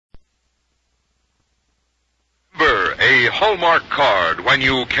Hallmark card when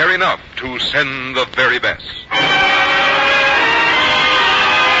you care enough to send the very best.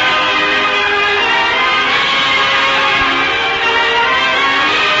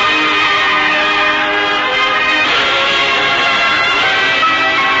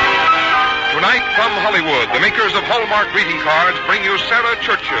 Tonight from Hollywood, the makers of Hallmark greeting cards bring you Sarah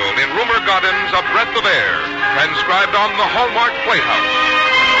Churchill in Rumor Garden's A Breath of Air, transcribed on the Hallmark Playhouse.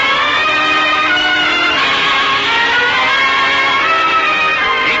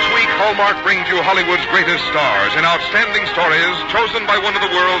 Hallmark brings you Hollywood's greatest stars in outstanding stories chosen by one of the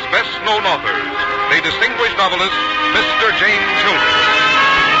world's best-known authors, the distinguished novelist, Mr. James Hilton.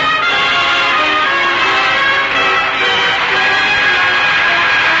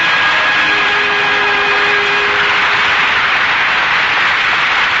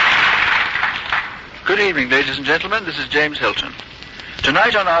 Good evening, ladies and gentlemen. This is James Hilton.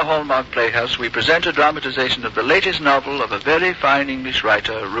 Tonight on our Hallmark Playhouse, we present a dramatization of the latest novel of a very fine English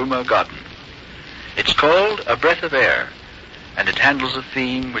writer, Rumor Garden. It's called A Breath of Air, and it handles a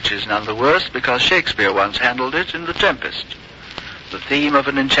theme which is none the worse because Shakespeare once handled it in The Tempest. The theme of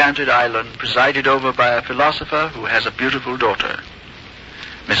an enchanted island presided over by a philosopher who has a beautiful daughter.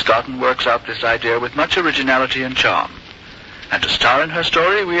 Miss Garden works out this idea with much originality and charm. And to star in her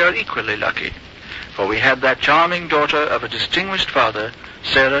story, we are equally lucky, for we have that charming daughter of a distinguished father,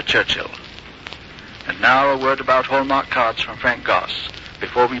 Sarah Churchill. And now a word about Hallmark cards from Frank Goss,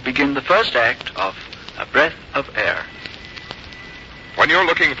 before we begin the first act of A Breath of Air. When you're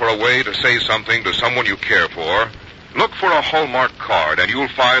looking for a way to say something to someone you care for, look for a Hallmark card and you'll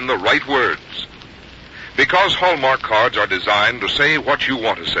find the right words. Because Hallmark cards are designed to say what you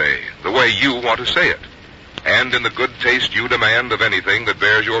want to say, the way you want to say it, and in the good taste you demand of anything that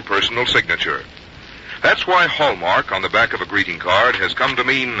bears your personal signature. That's why Hallmark on the back of a greeting card has come to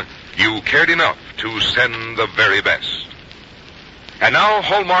mean you cared enough to send the very best. And now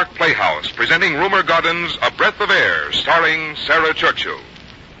Hallmark Playhouse presenting Rumor Garden's A Breath of Air, starring Sarah Churchill.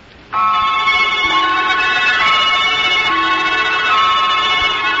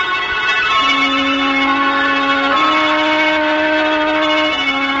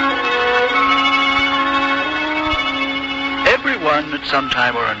 Everyone at some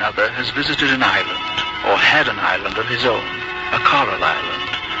time or another has visited an island, or had an island of his own, a coral island,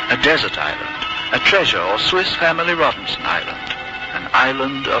 a desert island, a treasure or Swiss Family Robinson island, an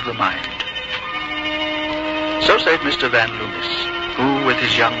island of the mind. So said Mr. Van Loomis, who, with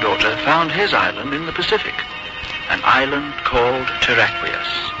his young daughter, found his island in the Pacific, an island called Terraqueous.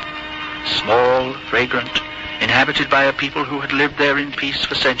 Small, fragrant, inhabited by a people who had lived there in peace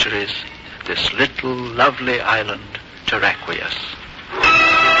for centuries, this little, lovely island, Terraqueous.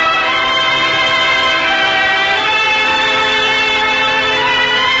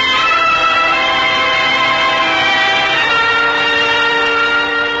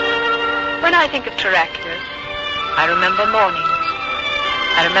 When I think of Terraqueous, I remember mornings.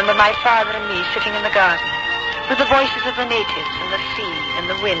 I remember my father and me sitting in the garden, with the voices of the natives and the sea and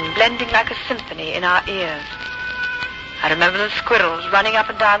the wind blending like a symphony in our ears. I remember the squirrels running up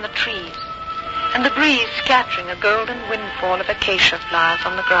and down the trees, and the breeze scattering a golden windfall of acacia flowers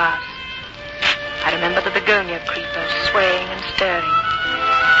on the grass. I remember the begonia creepers swaying and stirring,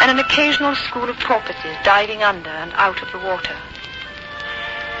 and an occasional school of porpoises diving under and out of the water.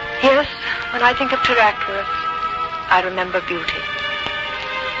 Yes, when I think of Terraqueous, I remember beauty.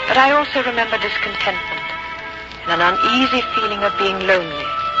 But I also remember discontentment and an uneasy feeling of being lonely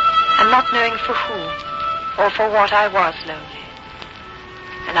and not knowing for who or for what I was lonely.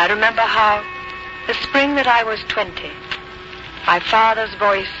 And I remember how, the spring that I was 20, my father's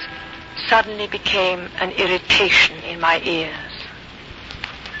voice suddenly became an irritation in my ears.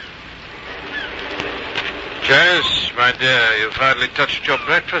 Janice, my dear, you've hardly touched your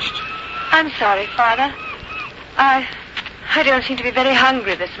breakfast. I'm sorry, Father. I don't seem to be very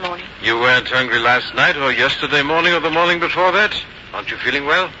hungry this morning. You weren't hungry last night or yesterday morning or the morning before that? Aren't you feeling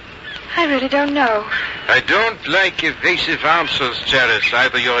well? I really don't know. I don't like evasive answers, Janice.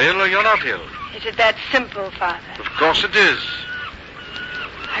 Either you're ill or you're not ill. Is it that simple, Father? Of course it is.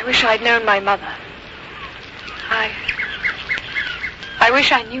 I wish I'd known my mother. I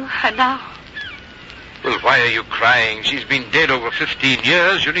wish I knew her now. Well, why are you crying? She's been dead over 15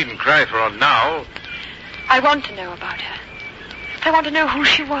 years. You needn't cry for her now. I want to know about her. I want to know who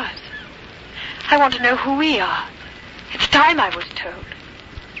she was. I want to know who we are. It's time I was told.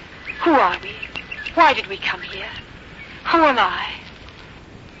 Who are we? Why did we come here? Who am I?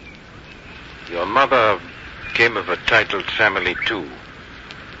 Your mother came of a titled family, too.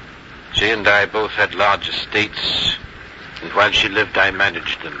 She and I both had large estates, and while she lived, I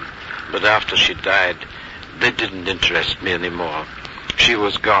managed them. But after she died, They didn't interest me anymore. She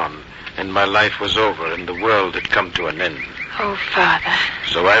was gone, and my life was over, and the world had come to an end. Oh, Father.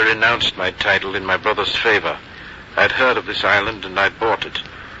 So I renounced my title in my brother's favor. I'd heard of this island, and I bought it.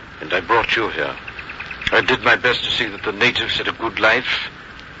 And I brought you here. I did my best to see that the natives had a good life,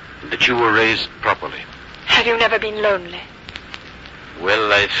 and that you were raised properly. Have you never been lonely?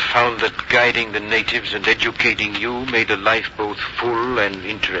 Well, I've found that guiding the natives and educating you made a life both full and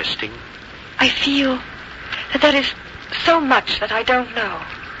interesting. I feel that there is so much that I don't know,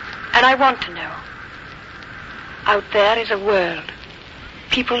 and I want to know. Out there is a world.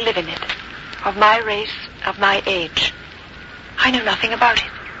 People live in it, of my race, of my age. I know nothing about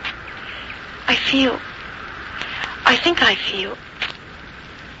it. I think I feel...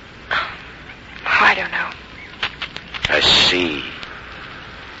 I don't know. I see.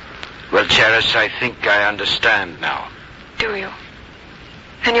 Well, Charis, I think I understand now. Do you?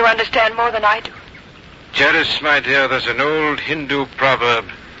 And you understand more than I do. Charis, my dear, there's an old Hindu proverb.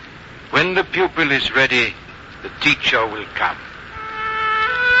 When the pupil is ready, the teacher will come.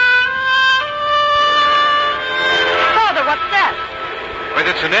 Father, what's that? Why,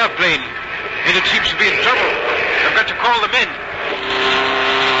 that's an airplane, and it seems to be in trouble. I've got to call them in.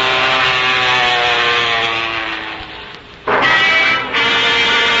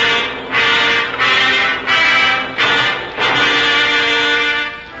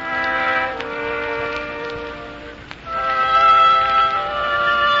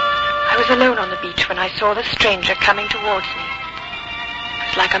 Alone on the beach when I saw the stranger coming towards me. It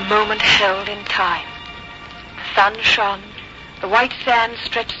was like a moment held in time. The sun shone, the white sand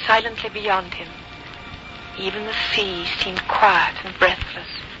stretched silently beyond him. Even the sea seemed quiet and breathless.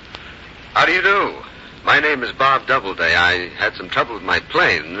 How do you do? My name is Bob Doubleday. I had some trouble with my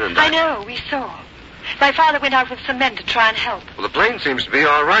plane, and I know, we saw. My father went out with some men to try and help. Well, the plane seems to be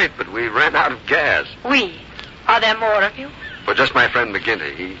all right, but we ran out of gas. We? Are there more of you? Well, just my friend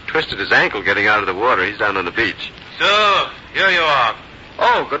McGinty. He twisted his ankle getting out of the water. He's down on the beach. So, here you are.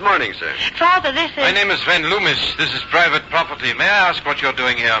 Oh, good morning, sir. Father, this is... My name is Van Loomis. This is private property. May I ask what you're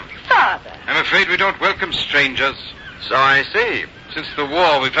doing here? Father. I'm afraid we don't welcome strangers. So I see. Since the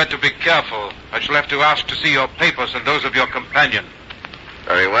war, we've had to be careful. I shall have to ask to see your papers and those of your companion.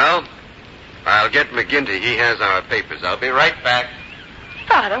 Very well. I'll get McGinty. He has our papers. I'll be right back.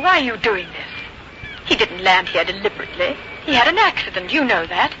 Father, why are you doing this? He didn't land here deliberately. He had an accident, you know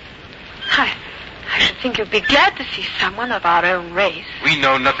that. I should think you'd be glad to see someone of our own race. We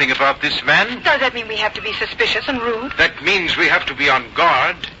know nothing about this man. Does that mean we have to be suspicious and rude? That means we have to be on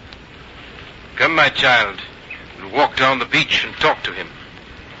guard. Come, my child. We'll walk down the beach and talk to him.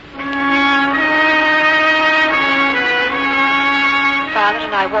 Father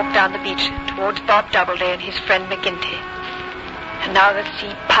and I walked down the beach towards Bob Doubleday and his friend McGinty. And now the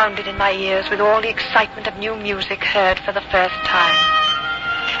sea pounded in my ears with all the excitement of new music heard for the first time.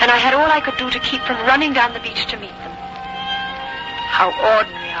 And I had all I could do to keep from running down the beach to meet them. How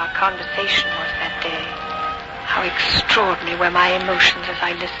ordinary our conversation was that day. How extraordinary were my emotions as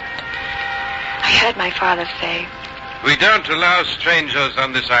I listened. I heard my father say, "We don't allow strangers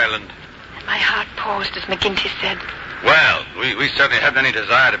on this island." And my heart paused as McGinty said, "Well, we certainly haven't any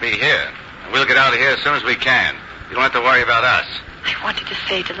desire to be here. We'll get out of here as soon as we can. You don't have to worry about us." I wanted to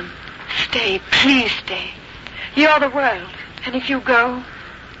say to them, "Stay, please stay. You're the world, and if you go,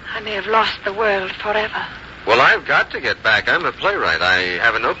 I may have lost the world forever." Well, I've got to get back. I'm a playwright. I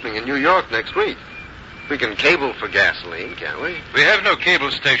have an opening in New York next week. We can cable for gasoline, can't we? We have no cable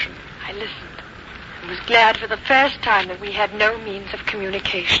station. I listened and was glad for the first time that we had no means of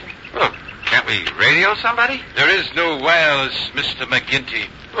communication. Well, can't we radio somebody? There is no wireless, Mr. McGinty.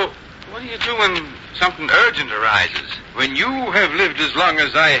 Well, what do you do when something urgent arises? When you have lived as long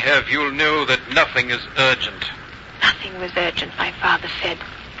as I have, you'll know that nothing is urgent. Nothing was urgent, my father said.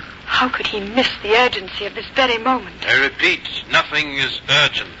 How could he miss the urgency of this very moment? I repeat, nothing is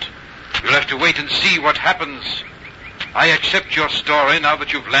urgent. You'll have to wait and see what happens. I accept your story. Now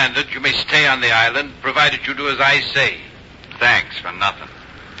that you've landed, you may stay on the island, provided you do as I say. Thanks for nothing.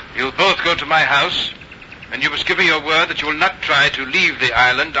 You'll both go to my house, and you must give me your word that you will not try to leave the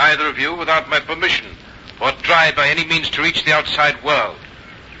island, either of you, without my permission, or try by any means to reach the outside world.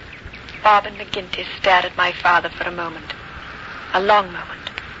 Bob and McGinty stared at my father for a moment. A long moment.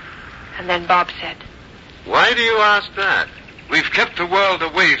 And then Bob said, "Why do you ask that?" We've kept the world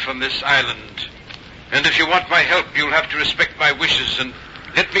away from this island. And if you want my help, you'll have to respect my wishes and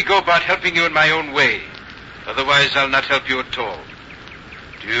let me go about helping you in my own way. Otherwise, I'll not help you at all.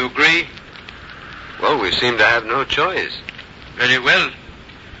 Do you agree? Well, we seem to have no choice. Very well.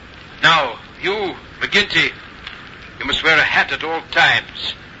 Now, you, McGinty, you must wear a hat at all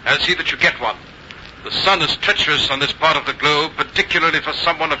times. I'll see that you get one. The sun is treacherous on this part of the globe, particularly for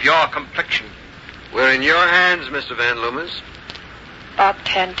someone of your complexion. We're in your hands, Mr. Van Loomis. Bob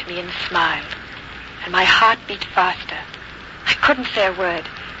turned to me and smiled, and my heart beat faster. I couldn't say a word,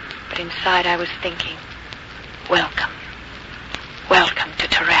 but inside I was thinking, welcome. Welcome to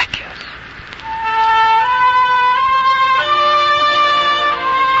Terrakios.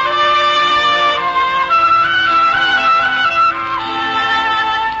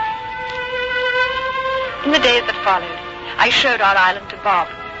 In the days that followed, I showed our island to Bob.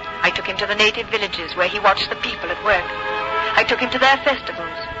 I took him to the native villages where he watched the people at work. I took him to their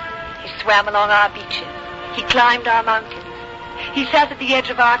festivals. He swam along our beaches. He climbed our mountains. He sat at the edge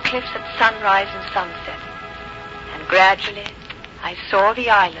of our cliffs at sunrise and sunset. And gradually, I saw the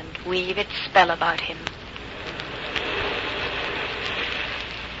island weave its spell about him.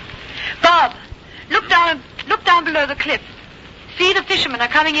 Bob, look down below the cliff. See, the fishermen are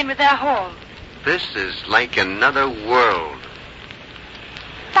coming in with their haul. This is like another world.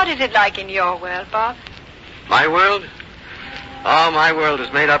 What is it like in your world, Bob? My world? Oh, my world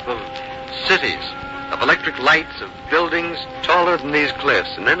is made up of cities, of electric lights, of buildings taller than these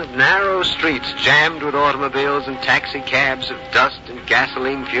cliffs, and then of narrow streets jammed with automobiles and taxi cabs, of dust and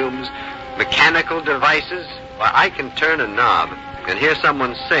gasoline fumes, mechanical devices. Why, I can turn a knob and hear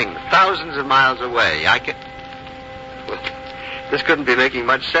someone sing thousands of miles away. Well, this couldn't be making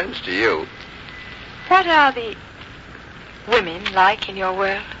much sense to you. What are the women like in your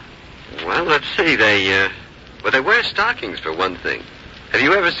world? Well, let's see. They wear stockings, for one thing. Have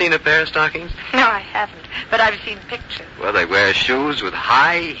you ever seen a pair of stockings? No, I haven't, but I've seen pictures. Well, they wear shoes with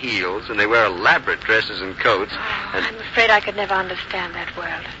high heels, and they wear elaborate dresses and coats. And I'm afraid I could never understand that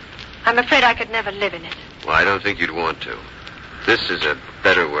world. I'm afraid I could never live in it. Well, I don't think you'd want to. This is a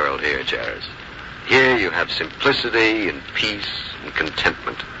better world here, Jairus. Here you have simplicity and peace and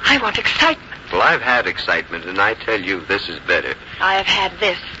contentment. I want excitement. Well, I've had excitement, and I tell you, this is better. I have had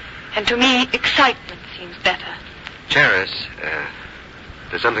this, and to me, excitement seems better. Jairus,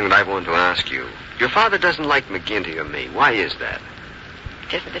 there's something that I want to ask you. Your father doesn't like McGinty or me. Why is that?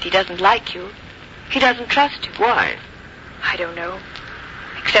 It isn't that he doesn't like you. He doesn't trust you. Why? I don't know.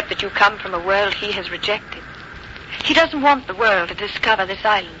 Except that you come from a world he has rejected. He doesn't want the world to discover this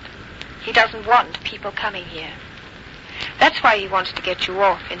island. He doesn't want people coming here. That's why he wants to get you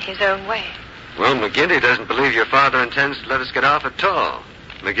off in his own way. Well, McGinty doesn't believe your father intends to let us get off at all.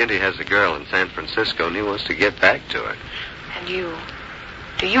 McGinty has a girl in San Francisco, and he wants to get back to her. And you?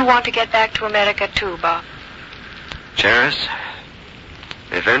 Do you want to get back to America, too, Bob? Jairus,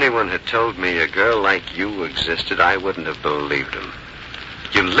 if anyone had told me a girl like you existed, I wouldn't have believed him.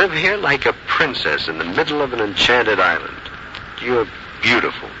 You live here like a princess in the middle of an enchanted island. You're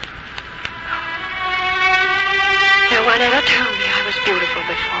beautiful. No one ever told me I was beautiful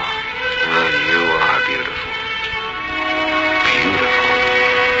before. Well, you are beautiful. Beautiful.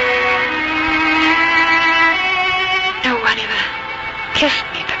 No one ever kissed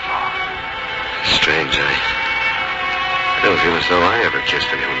me before. Strange, I don't feel as though I ever kissed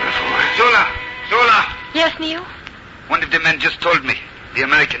anyone before. Zola! Yes, Neil? One of the men just told me, the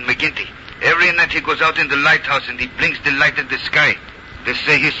American McGinty. Every night he goes out in the lighthouse and he blinks the light at the sky. They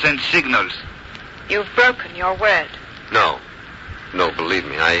say he sends signals. You've broken your word. No, believe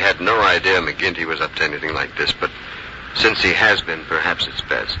me, I had no idea McGinty was up to anything like this, but since he has been, perhaps it's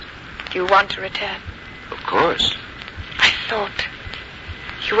best. Do you want to return? Of course. I thought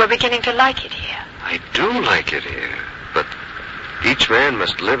you were beginning to like it here. I do like it here, but each man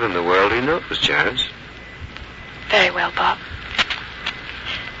must live in the world he knows, Jairus. Very well, Bob.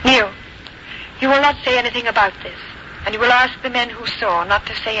 Neil, you will not say anything about this, and you will ask the men who saw not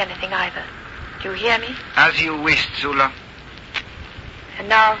to say anything either. Do you hear me? As you wished, Zula. And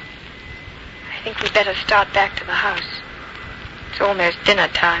now, I think we'd better start back to the house. It's almost dinner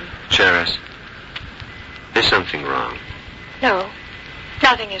time. Jairus, there's something wrong. No,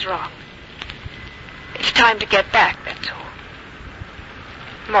 nothing is wrong. It's time to get back, that's all.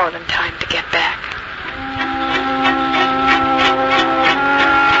 More than time to get back.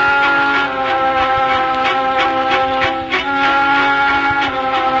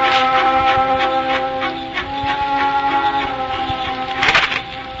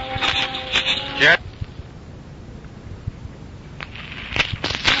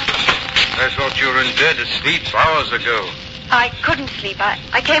 I thought you were in bed asleep hours ago. I couldn't sleep.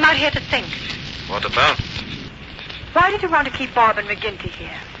 I came out here to think. What about? Why did you want to keep Bob and McGinty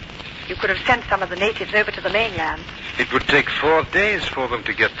here? You could have sent some of the natives over to the mainland. It would take 4 days for them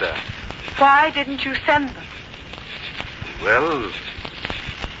to get there. Why didn't you send them? Well,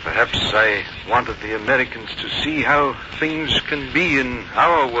 perhaps I wanted the Americans to see how things can be in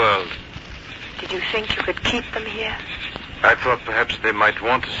our world. Did you think you could keep them here? I thought perhaps they might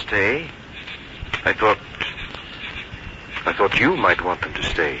want to stay. I thought you might want them to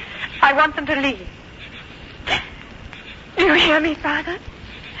stay. I want them to leave. Do you hear me, Father?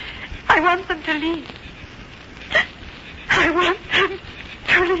 I want them to leave. I want them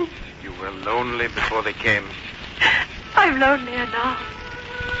to leave. You were lonely before they came. I'm lonelier now.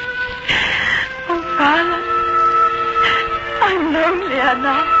 Oh, Father, I'm lonelier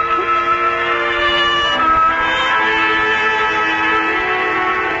now.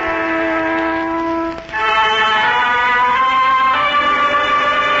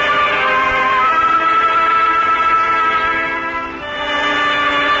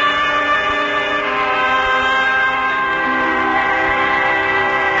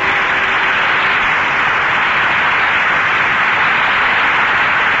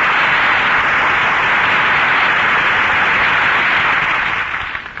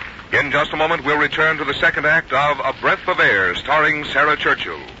 In just a moment, we'll return to the second act of A Breath of Air, starring Sarah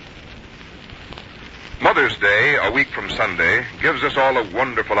Churchill. Mother's Day, a week from Sunday, gives us all a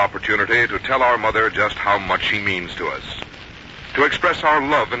wonderful opportunity to tell our mother just how much she means to us, to express our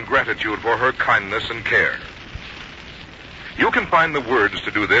love and gratitude for her kindness and care. You can find the words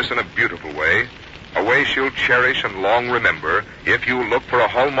to do this in a beautiful way, a way she'll cherish and long remember if you look for a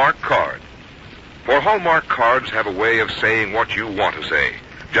Hallmark card. For Hallmark cards have a way of saying what you want to say,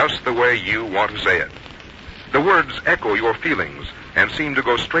 just the way you want to say it. The words echo your feelings and seem to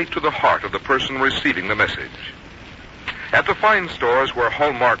go straight to the heart of the person receiving the message. At the fine stores where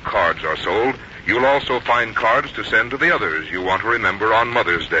Hallmark cards are sold, you'll also find cards to send to the others you want to remember on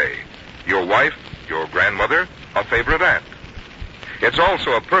Mother's Day. Your wife, your grandmother, a favorite aunt. It's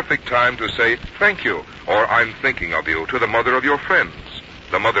also a perfect time to say thank you or I'm thinking of you to the mother of your friends,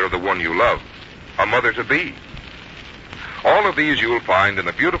 the mother of the one you love, a mother-to-be. All of these you'll find in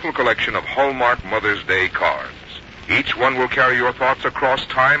the beautiful collection of Hallmark Mother's Day cards. Each one will carry your thoughts across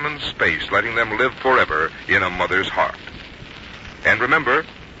time and space, letting them live forever in a mother's heart. And remember,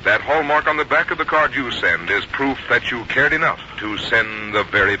 that Hallmark on the back of the card you send is proof that you cared enough to send the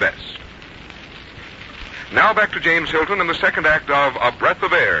very best. Now back to James Hilton in the second act of A Breath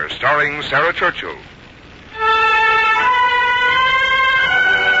of Air, starring Sarah Churchill.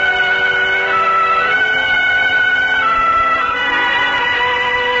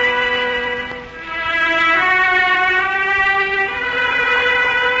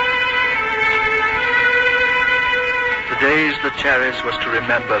 The days that Charis was to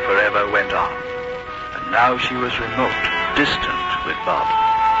remember forever went on, and now she was remote, distant with Bob.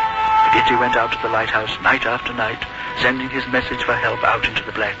 McGinty went out to the lighthouse night after night, sending his message for help out into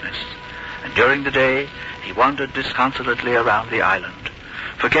the blackness. And during the day, he wandered disconsolately around the island,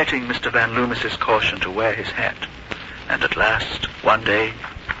 forgetting Mr. Van Loomis's caution to wear his hat. And at last, one day...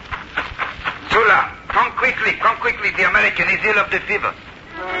 Sula, come quickly. The American is ill of the fever.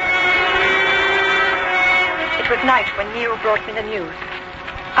 It was night when Neil brought me the news.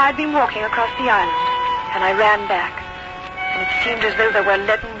 I'd been walking across the island, and I ran back. And it seemed as though there were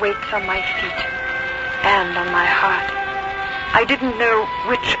leaden weights on my feet and on my heart. I didn't know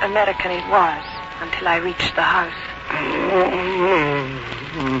which American it was until I reached the house.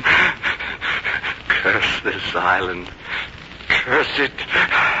 Curse this island. Curse it.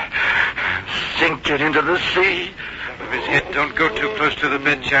 Sink it into the sea. Top of his head. Don't go too close to the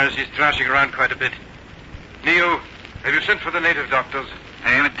bed, Charis. He's thrashing around quite a bit. Neo, have you sent for the native doctors?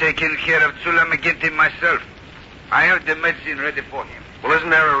 I am taking care of Sula McGinty myself. I have the medicine ready for him. Well,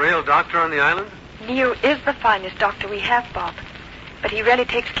 isn't there a real doctor on the island? Neil is the finest doctor we have, Bob. But he rarely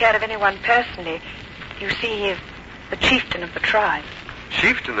takes care of anyone personally. You see, he is the chieftain of the tribe.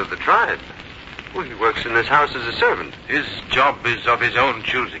 Chieftain of the tribe? Well, he works in this house as a servant. His job is of his own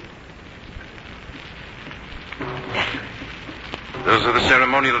choosing. Listen. Those are the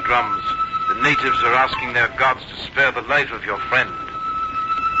ceremonial drums. The natives are asking their gods to spare the life of your friend.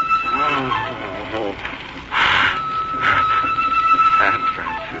 San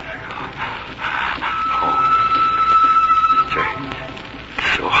Francisco. Oh, James,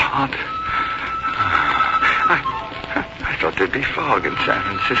 it's so hot. I thought there'd be fog in San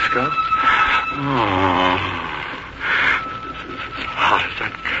Francisco. This is as hot as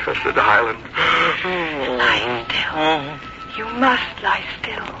that cursed island. Lie still. You must lie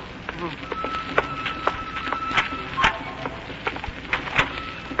still.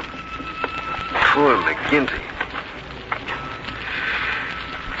 Poor McGinty.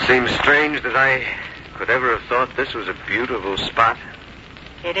 Seems strange that I could ever have thought this was a beautiful spot.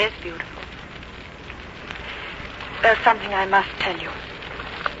 It is beautiful. There's something I must tell you.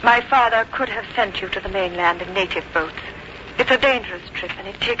 My father could have sent you to the mainland in native boats. It's a dangerous trip, and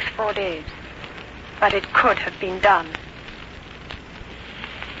it takes 4 days. But it could have been done.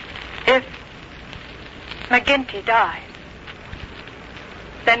 If McGinty dies,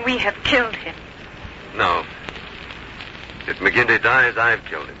 then we have killed him. No. If McGinty dies, I've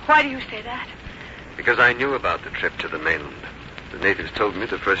killed him. Why do you say that? Because I knew about the trip to the mainland. The natives told me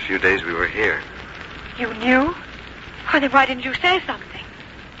the first few days we were here. You knew? Well, then why didn't you say something?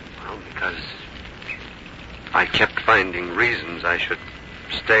 Well, because I kept finding reasons I should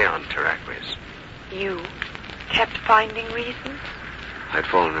stay on Terraquis. You kept finding reasons? I'd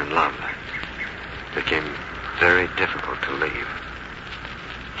fallen in love. It became very difficult to leave.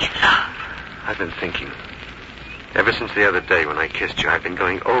 In love? I've been thinking. Ever since the other day when I kissed you, I've been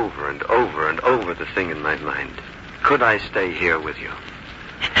going over and over and over the thing in my mind. Could I stay here with you?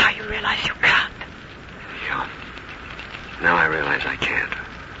 And now you realize you can't. Yeah. Now I realize I can't.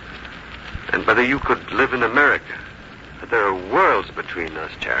 And whether you could live in America. But there are worlds between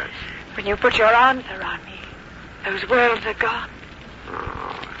us, Charis. When you put your arms around me, those worlds are gone.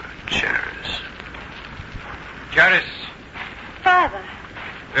 Oh, Charis. Charis. Father.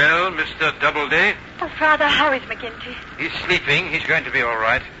 Well, Mr. Doubleday? Oh, Father, how is McGinty? He's sleeping. He's going to be all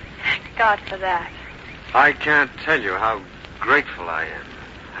right. Thank God for that. I can't tell you how grateful I am.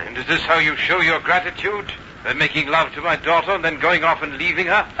 And is this how you show your gratitude? By making love to my daughter and then going off and leaving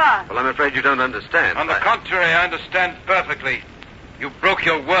her? Father. Well, I'm afraid you don't understand. On the contrary, I understand perfectly. You broke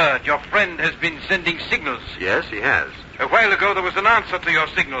your word. Your friend has been sending signals. Yes, he has. A while ago, there was an answer to your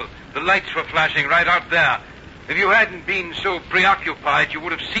signal. The lights were flashing right out there. If you hadn't been so preoccupied, you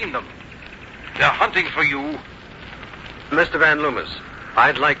would have seen them. They're hunting for you. Mr. Van Loomis,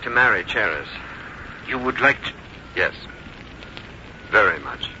 I'd like to marry Charis. You would like to... Yes. Very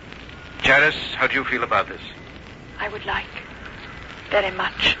much. Charis, how do you feel about this? I would like, very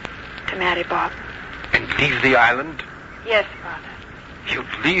much, to marry Bob. And leave the island? Yes, Father.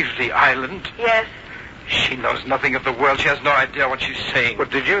 You'd leave the island? Yes. She knows nothing of the world. She has no idea what she's saying. But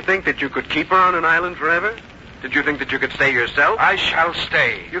did you think that you could keep her on an island forever? Did you think that you could stay yourself? I shall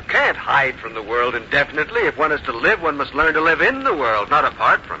stay. You can't hide from the world indefinitely. If one is to live, one must learn to live in the world, not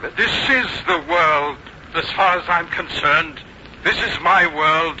apart from it. This is the world, as far as I'm concerned. This is my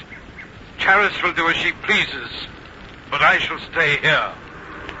world. Charis will do as she pleases, but I shall stay here.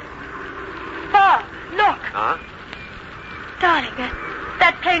 Bob, look. Huh? Darling,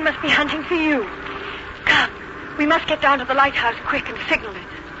 that plane must be hunting for you. Come, we must get down to the lighthouse quick and signal it.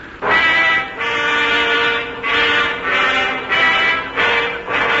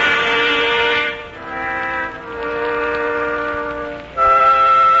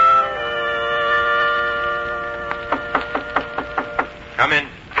 Come in.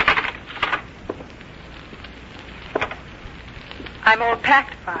 I'm all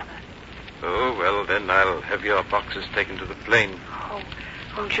packed, Father. Oh, well, then I'll have your boxes taken to the plane. Oh,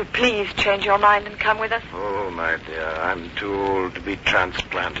 won't you please change your mind and come with us? Oh, my dear, I'm too old to be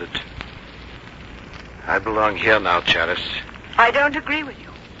transplanted. I belong here now, Charis. I don't agree with you.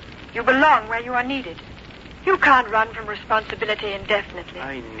 You belong where you are needed. You can't run from responsibility indefinitely.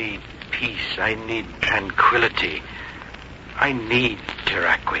 I need peace. I need tranquility. I need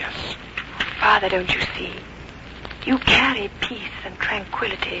Terraquis. Father, don't you see? You carry peace and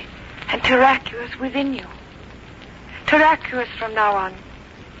tranquility and Terraquis within you. Terraquis from now on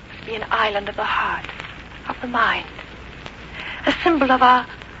must be an island of the heart, of the mind. A symbol of our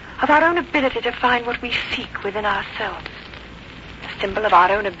own ability to find what we seek within ourselves. A symbol of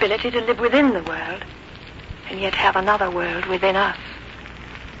our own ability to live within the world and yet have another world within us.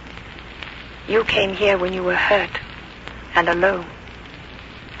 You came here when you were hurt and alone,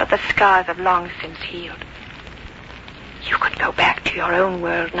 but the scars have long since healed. You can go back to your own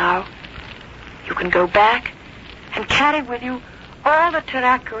world now. You can go back and carry with you all that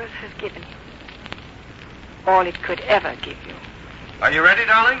Terraquis has given you. All it could ever give you. Are you ready,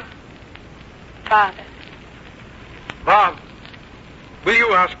 darling? Father. Bob, will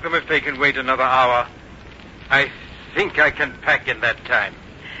you ask them if they can wait another hour? I think I can pack in that time.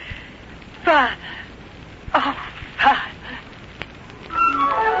 Father. Oh, Father.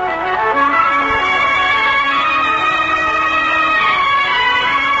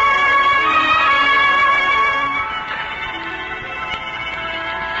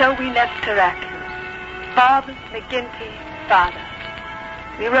 So we left Terraquis. Bob, McGinty, Father.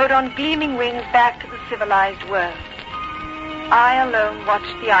 We rode on gleaming wings back to the civilized world. I alone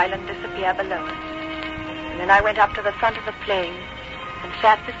watched the island disappear below us. And then I went up to the front of the plane and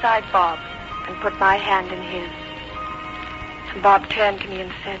sat beside Bob and put my hand in his. And Bob turned to me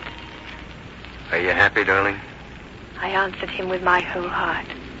and said, Are you happy, darling? I answered him with my whole heart.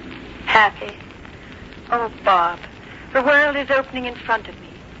 Happy? Oh, Bob, the world is opening in front of me.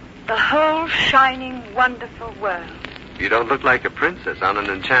 the whole shining, wonderful world. You don't look like a princess on an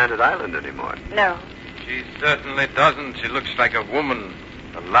enchanted island anymore. No. She certainly doesn't. She looks like a woman,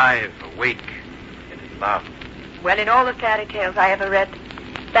 alive, awake, and in love. Well, in all the fairy tales I ever read,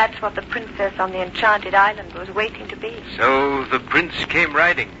 that's what the princess on the enchanted island was waiting to be. So the prince came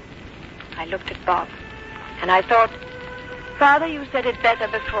riding. I looked at Bob, and I thought, Father, you said it better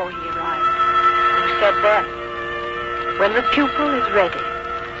before he arrived. You said then, when the pupil is ready,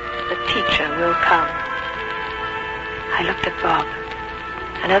 the teacher will come. I looked at Bob,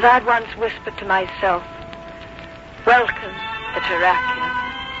 and as I'd once whispered to myself, welcome, the Terrakian,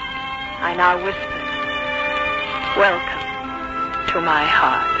 I now whispered, welcome to my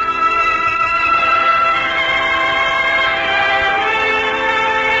heart.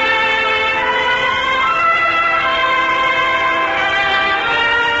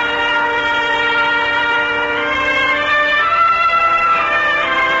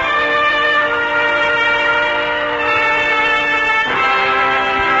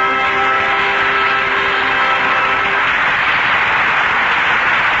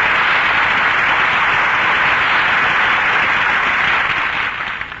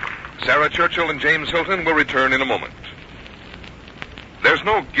 Sarah Churchill and James Hilton will return in a moment. There's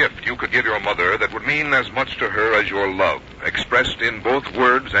no gift you could give your mother that would mean as much to her as your love, expressed in both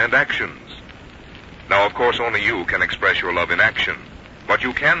words and actions. Now, of course, only you can express your love in action, but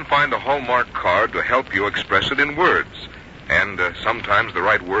you can find a Hallmark card to help you express it in words. And sometimes the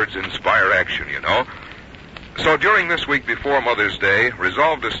right words inspire action, you know. So during this week before Mother's Day,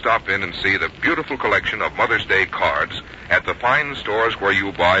 resolve to stop in and see the beautiful collection of Mother's Day cards at the fine stores where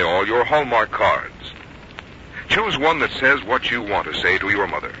you buy all your Hallmark cards. Choose one that says what you want to say to your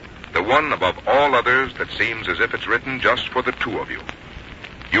mother, the one above all others that seems as if it's written just for the two of you.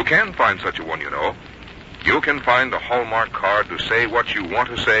 You can find such a one, you know. You can find a Hallmark card to say what you want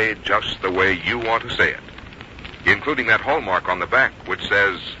to say just the way you want to say it, including that hallmark on the back which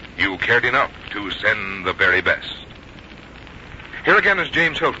says you cared enough to send the very best. Here again is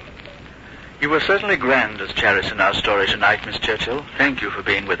James Hilton. You were certainly grand as Charis in our story tonight, Miss Churchill. Thank you for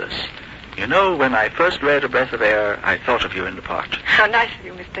being with us. You know, when I first read A Breath of Air, I thought of you in the part. How nice of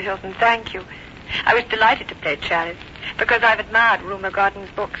you, Mr. Hilton. Thank you. I was delighted to play Charis, because I've admired Rumer Gordon's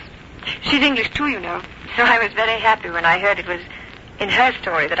books. She's English, too, you know. So I was very happy when I heard it was in her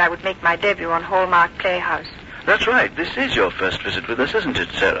story that I would make my debut on Hallmark Playhouse. That's right. This is your first visit with us, isn't it,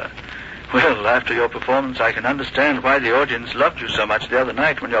 Sarah? Well, after your performance, I can understand why the audience loved you so much the other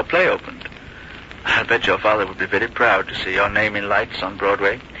night when your play opened. I bet your father would be very proud to see your name in lights on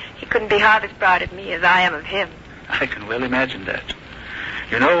Broadway. He couldn't be half as proud of me as I am of him. I can well imagine that.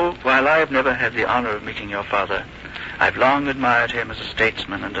 You know, while I have never had the honor of meeting your father, I've long admired him as a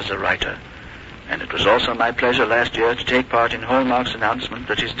statesman and as a writer. And it was also my pleasure last year to take part in Hallmark's announcement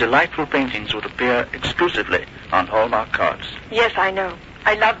that his delightful paintings would appear exclusively on Hallmark cards. Yes, I know.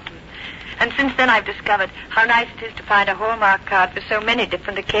 I loved them. And since then I've discovered how nice it is to find a Hallmark card for so many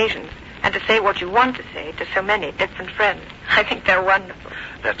different occasions, and to say what you want to say to so many different friends. I think they're wonderful.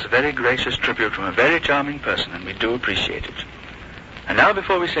 That's a very gracious tribute from a very charming person, and we do appreciate it. And now,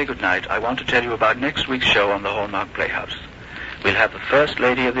 before we say goodnight, I want to tell you about next week's show on the Hallmark Playhouse. We'll have the First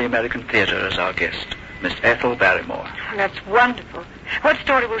Lady of the American Theater as our guest, Miss Ethel Barrymore. Oh, that's wonderful. What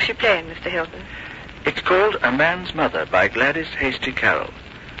story will she play in, Mr. Hilton? It's called A Man's Mother by Gladys Hasty Carroll,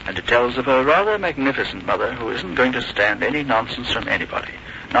 and it tells of a rather magnificent mother who isn't going to stand any nonsense from anybody,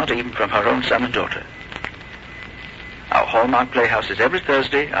 not even from her own son and daughter. Our Hallmark Playhouse is every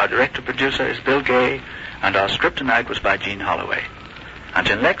Thursday. Our director-producer is Bill Gay, and our script tonight was by Jean Holloway.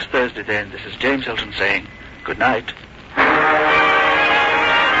 Until next Thursday, then, this is James Hilton saying good night.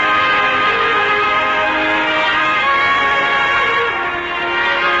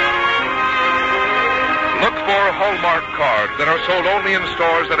 Look for Hallmark cards that are sold only in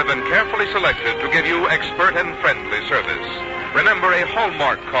stores that have been carefully selected to give you expert and friendly service. Remember, a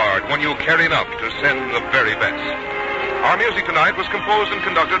Hallmark card when you care enough to send the very best. Our music tonight was composed and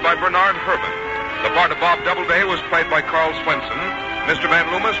conducted by Bernard Herman. The part of Bob Doubleday was played by Carl Swenson. Mr. Van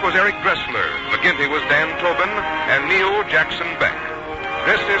Loomis was Eric Dressler. McGinty was Dan Tobin, and Neil Jackson Beck.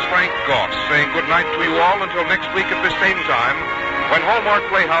 This is Frank Goss saying good night to you all until next week at the same time, when Hallmark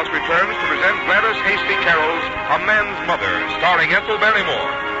Playhouse returns to present Gladys Hasty Carroll's A Man's Mother, starring Ethel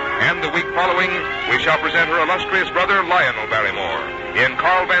Barrymore. And the week following, we shall present her illustrious brother, Lionel Barrymore, in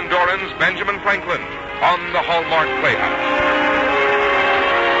Carl Van Doren's Benjamin Franklin on the Hallmark Playhouse.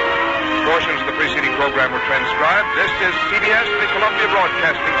 Portions of the preceding program were transcribed. This is CBS, the Columbia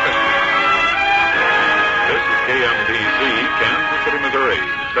Broadcasting System. This is KMBC, Kansas City, Missouri,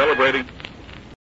 celebrating...